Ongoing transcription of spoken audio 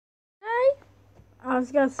I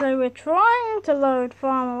was going to say we're trying to load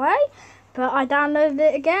Farm Away, but I downloaded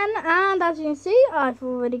it again, and as you can see, I've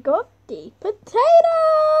already got the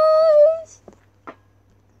potatoes.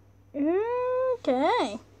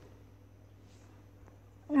 Okay.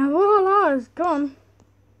 Now voila, it's gone.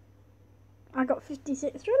 I got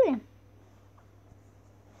 56 trillion.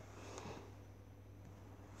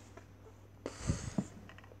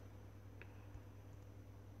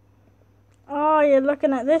 Oh, you're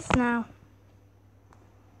looking at this now.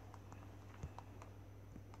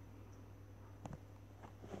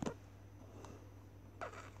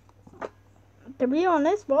 To be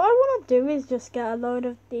honest, what I want to do is just get a load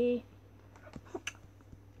of the...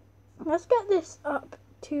 Let's get this up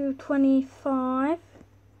to 25.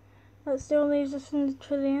 That still leaves us in the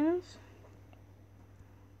trillions.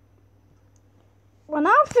 Well,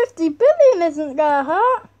 now 50 billion isn't gonna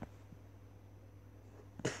hurt.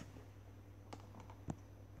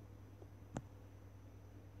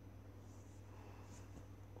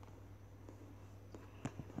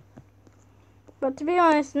 But to be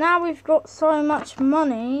honest, now we've got so much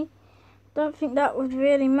money, don't think that would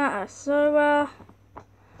really matter. So,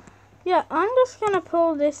 yeah, I'm just going to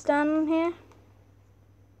pull this down here.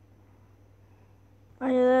 Oh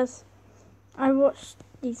yeah, I watch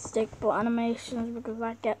these stick-bot animations because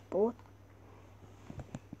I get bored.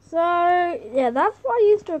 So, yeah, that's what I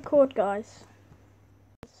used to record, guys.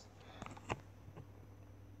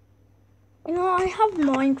 You know, I have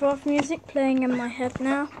Minecraft music playing in my head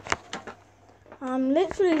now. I'm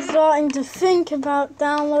literally starting to think about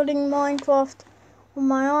downloading Minecraft on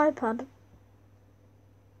my iPad.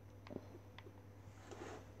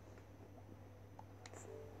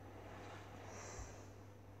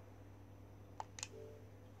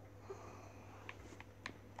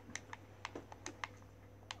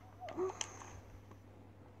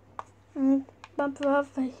 Bad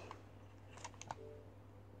birthday.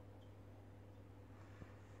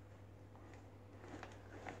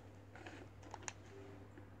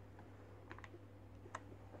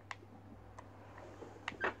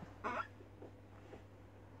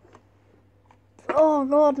 Oh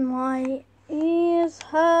god, my ears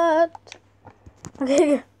hurt.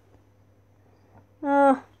 Okay.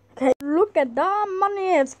 Okay. Look at that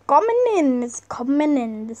money, it's coming in, it's coming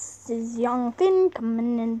in. This is young Finn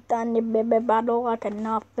coming in, tiny baby battle like a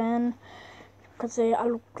nothing. Cause I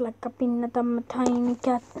look like a peanut, I'm a tiny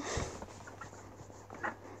cat.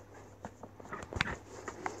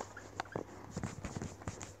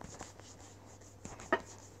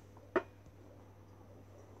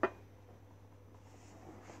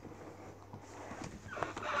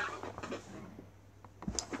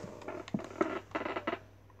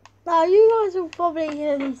 Now you guys will probably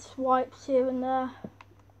hear these swipes here and there,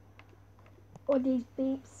 or these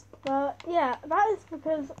beeps, but yeah, that is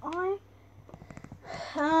because I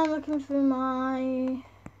am looking through my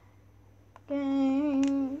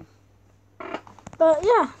games. But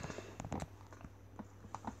yeah,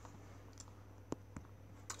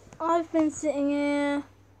 I've been sitting here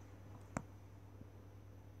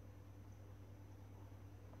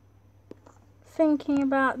thinking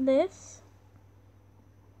about this.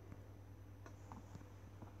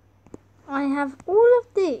 I have all of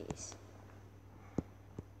these.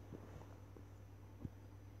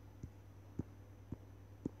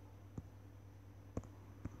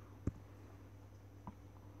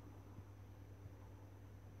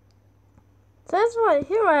 So that's right,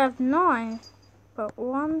 here I have 9. But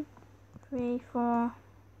 1, 3, 4,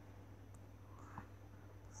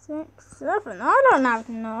 6, 7. I don't have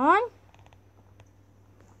 9. I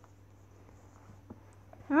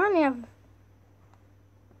only have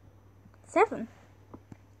 7.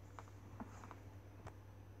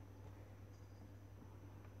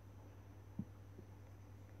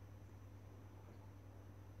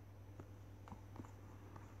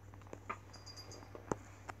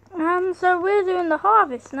 So we're doing the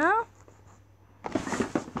harvest now.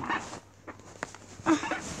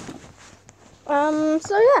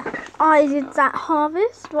 So yeah, I did that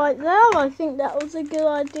harvest right there. I think that was a good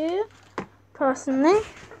idea, personally.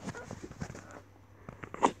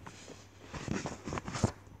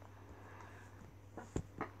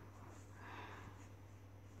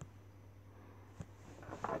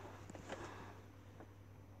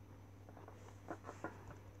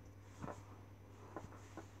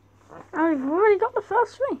 And we've already got the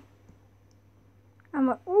first 3. And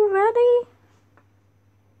we're already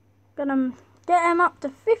gonna get him up to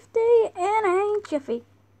 50 in a jiffy.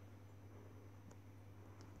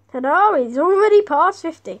 Ta-da, he's already past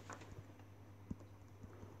 50.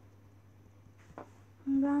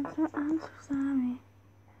 I'm so sorry.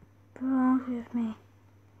 Belongs with me.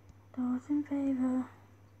 those in favor.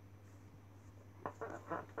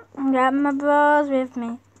 Got my bros with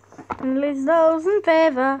me. At least those in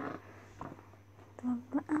favor.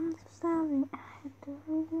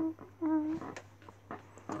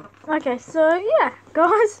 Okay, so yeah,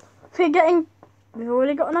 guys, we've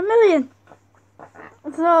already gotten 1 million.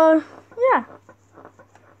 So yeah,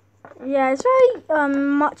 it's very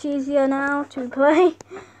much easier now to play.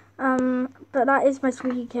 But that is my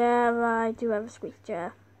squeaky chair. I do have a squeaky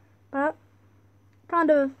chair, but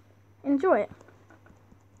kind of enjoy it,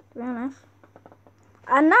 to be honest.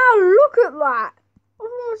 And now look at that! I've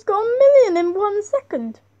almost got 1 million in 1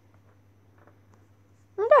 second.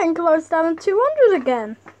 I'm getting close down to 200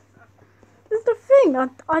 again. This is the thing, I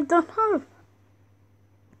don't know.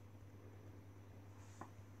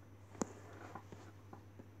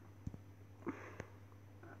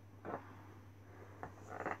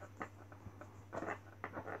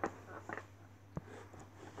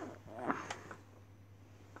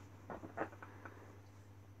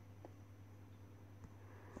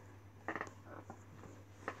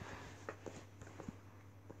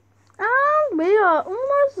 We are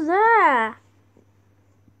almost there.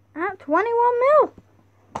 At 21 mil.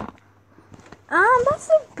 That's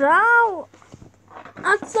about,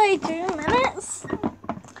 I'd say 2 minutes.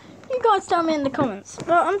 You guys tell me in the comments.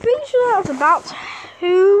 But I'm pretty sure that was about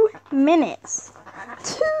 2 minutes.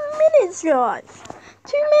 2 minutes, guys.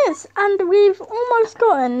 2 minutes. And we've almost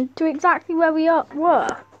gotten to exactly where we were.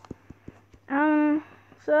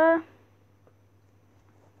 So...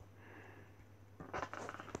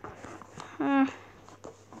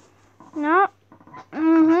 No.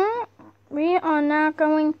 We are now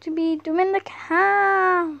going to be doing the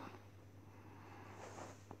cow.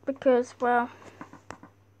 Because, well,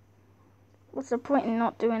 what's the point in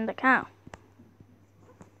not doing the cow?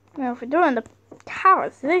 Well, if we're doing the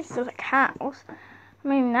cows, these are the cows. I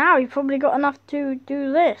mean, now you've probably got enough to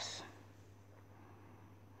do this.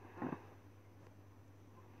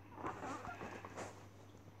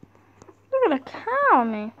 Look at the cow, I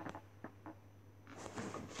mean.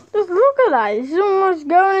 Just look at that, it's almost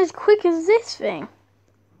going as quick as this thing.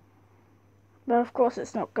 But of course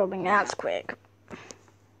it's not going as quick.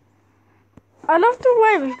 I love the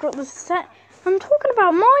way we've got the set. I'm talking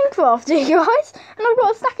about Minecraft here, guys. And I've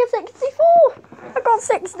got a stack of 64. I've got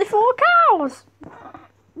 64 cows.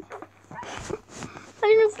 I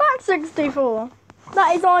even stacked 64.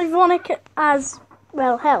 That is ironic as,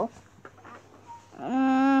 well, hell.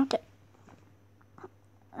 Okay.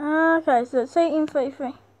 Okay, so it's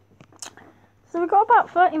 18:33. So we've got about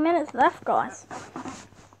 30 minutes left, guys.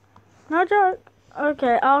 No joke.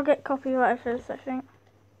 Okay, I'll get copyrighted for this, I think.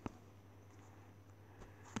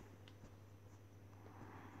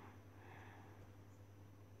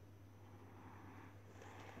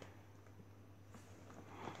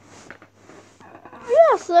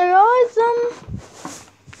 Yeah, so guys,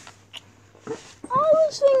 I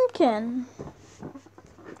was thinking,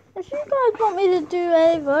 if you guys want me to do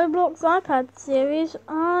a Roblox iPad series,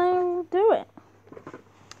 I'll do it.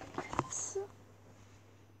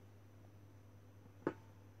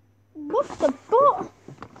 What the bot?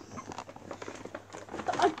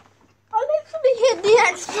 I literally hit the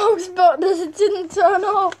Xbox button as it didn't turn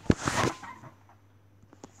off.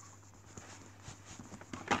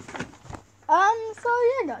 So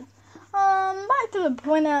yeah, guys. Back to the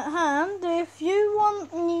point at hand. If you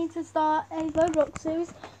want me to start a Roblox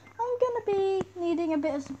series, I'm gonna be needing a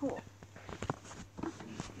bit of support.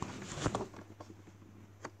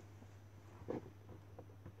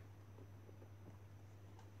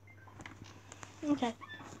 Okay.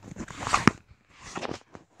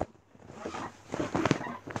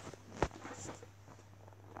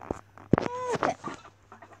 Okay.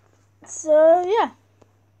 So yeah.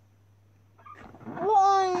 What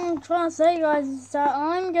I'm trying to say, guys, is that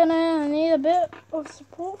I'm gonna need a bit of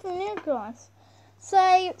support from you guys.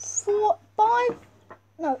 Say 10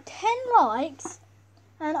 likes,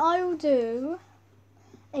 and I will do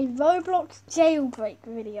a Roblox jailbreak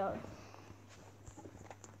video.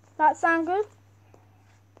 That sound good?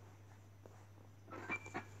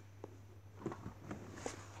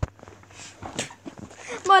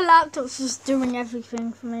 My laptop's just doing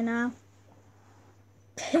everything for me now.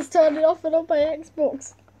 It's turning off and on my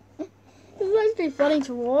Xbox. It's actually funny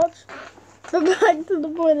to watch. But back to the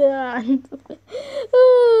point at hand.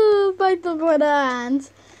 Back to the point at hand.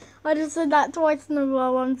 I just said that twice in a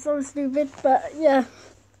row. I'm so stupid, but yeah.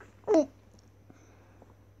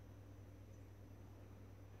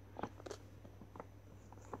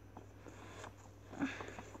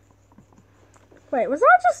 Wait, was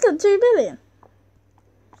that just a 2 billion?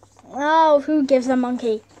 Oh, who gives a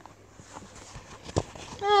monkey?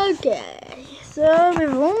 Okay, so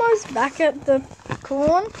we're almost back at the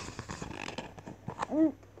corn.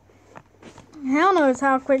 Hell knows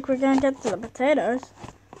how quick we're gonna get to the potatoes.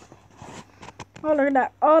 Oh, look at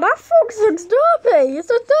that. Oh, that fox looks derpy. It's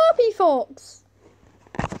a derpy fox.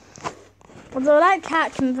 Although that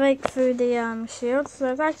cat can break through the shield,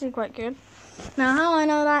 so it's actually quite good. Now, how I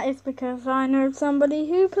know that is because I know somebody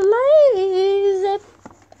who plays it.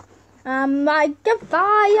 I'm like a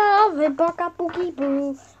fire in Bocka Boogie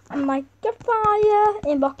Boo. I'm like a fire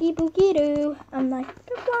in Bocky Boogie Doo. I'm like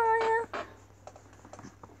a fire.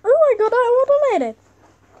 Oh, I got that automated.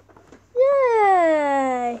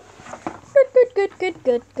 Yay!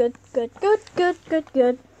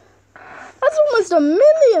 Good. That's almost 1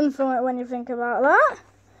 million for it when you think about that.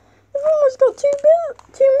 We've almost got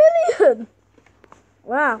 2 million.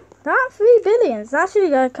 Wow, that 3 billion is actually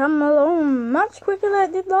going to come along much quicker than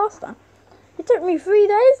it did last time. It took me 3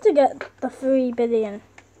 days to get the 3 billion.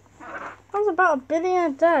 That was about 1 billion a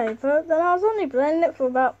day, but then I was only playing it for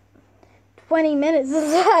about 20 minutes a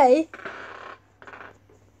day.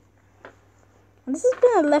 And this has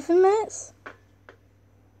been 11 minutes.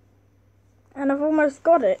 And I've almost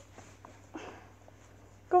got it.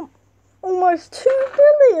 Got almost 2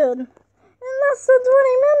 billion in less than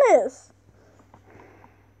 20 minutes.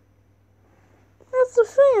 That's the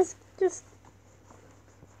thing, it's just...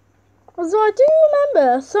 Although I do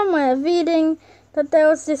remember somewhere reading that there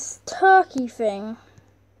was this turkey thing.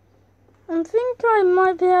 I think I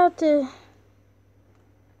might be able to...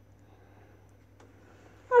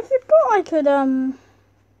 I forgot I could,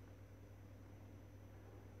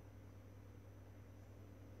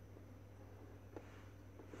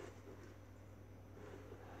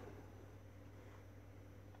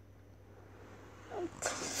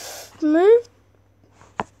 move.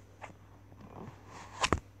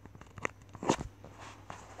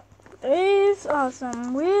 These are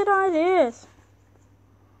some weird ideas.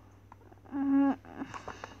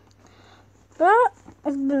 But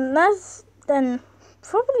it's been less than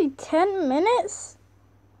probably 10 minutes.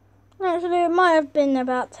 Actually, it might have been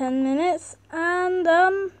about 10 minutes. And,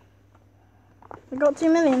 we got 2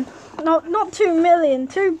 million. No, not 2 million,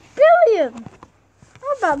 2 billion.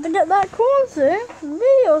 I'm about to get that corn soon.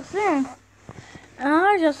 Real soon. And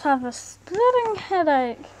I just have a splitting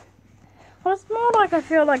headache. Well, it's more like I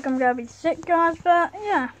feel like I'm going to be sick, guys, but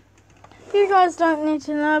yeah. You guys don't need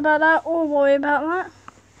to know about that or worry about that.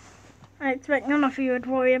 I expect none of you would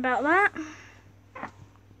worry about that.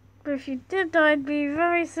 But if you did, I'd be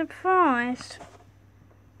very surprised.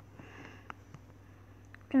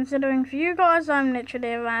 Considering for you guys, I'm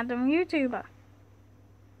literally a random YouTuber.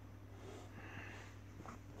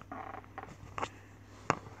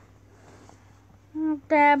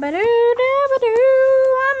 Dabba-doo,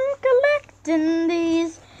 I'm collecting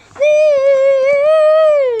these, yay!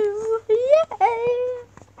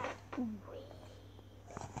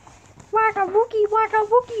 Wagga wookie, boo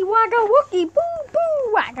boo. Wagga wookie, boo boo.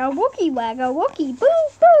 Wagga wookie,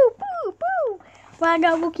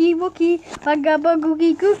 wagga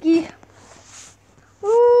bagoogie cookie.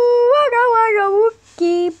 Ooh, wagga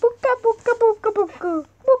wookie, booka.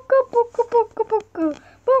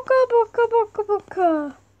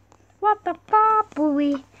 Buka. What the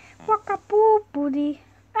babooey? Waka boo booty.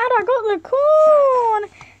 And I got the corn.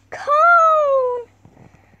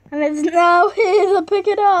 And it's now here to pick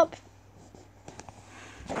it up.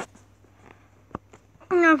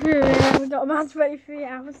 We got about 23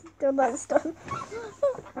 hours till that's done.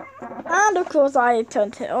 And of course I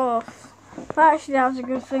turned it off. But actually that was a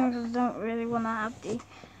good thing because I don't really want to have the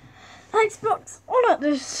Xbox on at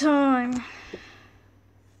this time.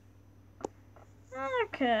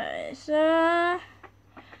 Okay, so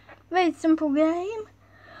very simple game.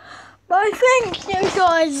 But I think you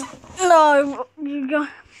guys know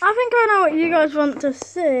I think I know what you guys want to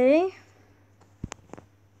see.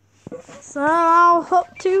 So I'll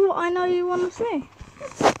hop to what I know you want to see.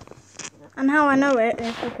 And how I know it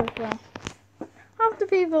is because half the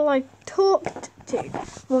people I talked to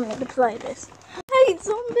want me to play this. I hate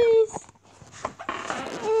zombies.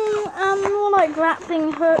 And more like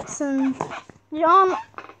grappling hooks and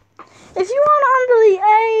if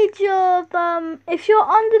you're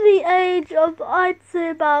under the age of I'd say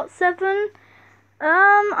about 7,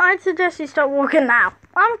 I'd suggest you start walking now.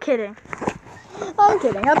 I'm kidding,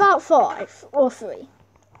 about 5 or 3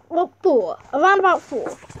 or 4, around about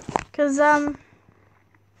 4, because yeah,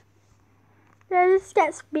 this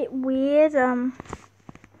gets a bit weird,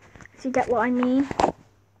 if you get what I mean.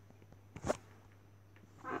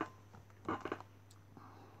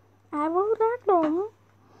 I will that long.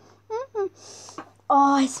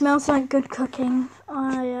 Oh, it smells like good cooking.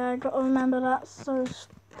 I gotta remember that. So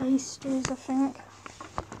pastries, I think.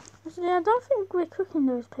 Actually, I don't think we're cooking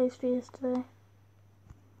those pastries today.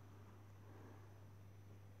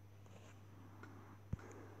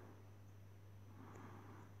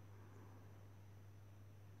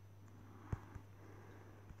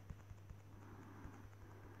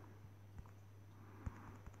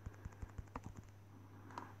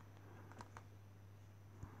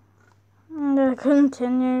 I'm gonna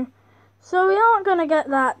continue. So we aren't gonna get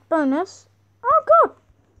that bonus. Oh god!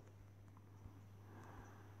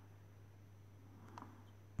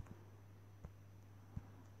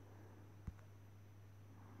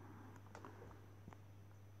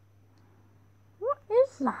 What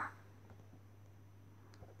is that?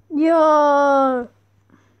 Yo!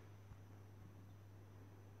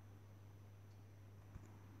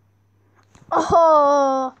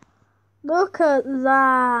 Oh! Look at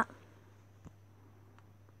that!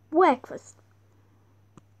 Breakfast.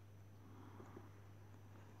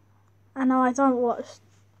 I know I don't watch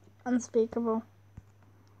Unspeakable.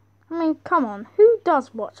 I mean, come on, who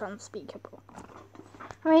does watch Unspeakable?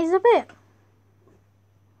 I mean, he's a bit...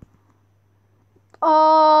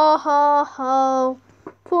 Oh, ho, ho.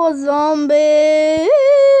 Poor zombie.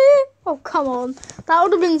 Oh, come on. That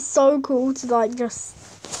would have been so cool to, like,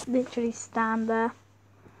 just literally stand there.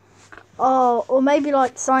 Oh, or maybe,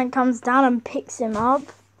 like, someone comes down and picks him up.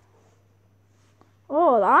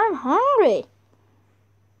 Oh, I'm hungry.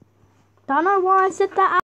 Don't know why I said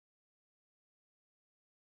that